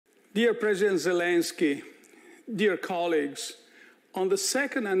Dear President Zelensky, dear colleagues, on the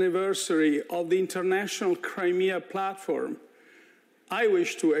second anniversary of the International Crimea Platform, I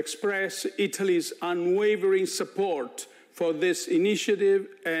wish to express Italy's unwavering support for this initiative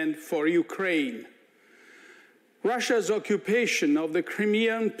and for Ukraine. Russia's occupation of the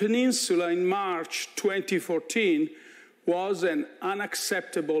Crimean Peninsula in March 2014 was an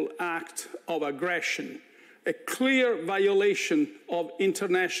unacceptable act of aggression, a clear violation of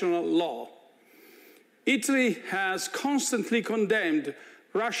international law. Italy has constantly condemned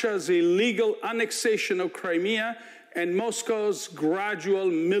Russia's illegal annexation of Crimea and Moscow's gradual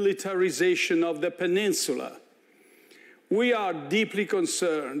militarization of the peninsula. We are deeply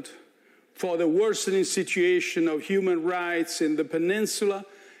concerned for the worsening situation of human rights in the peninsula,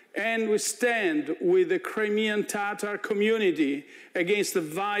 and we stand with the Crimean Tatar community against the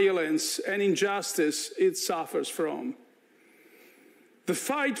violence and injustice it suffers from. The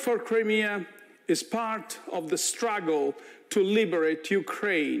fight for Crimea is part of the struggle to liberate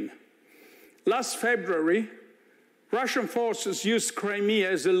Ukraine. Last February, Russian forces used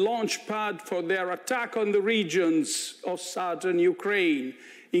Crimea as a launch pad for their attack on the regions of southern Ukraine,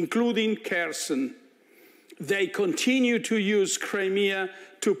 including Kherson. They continue to use Crimea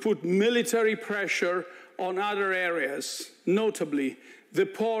to put military pressure on other areas, notably the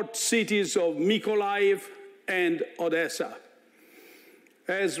port cities of Mykolaiv and Odessa.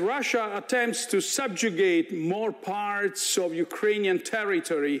 As Russia attempts to subjugate more parts of Ukrainian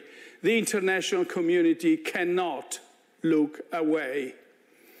territory, the international community cannot look away.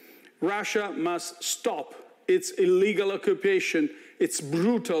 Russia must stop its illegal occupation, its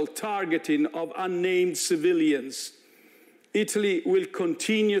brutal targeting of unnamed civilians. Italy will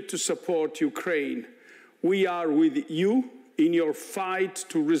continue to support Ukraine. We are with you in your fight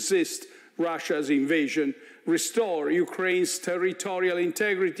to resist Russia's invasion, restore Ukraine's territorial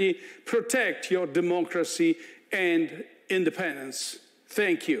integrity, protect your democracy and independence.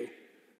 Thank you.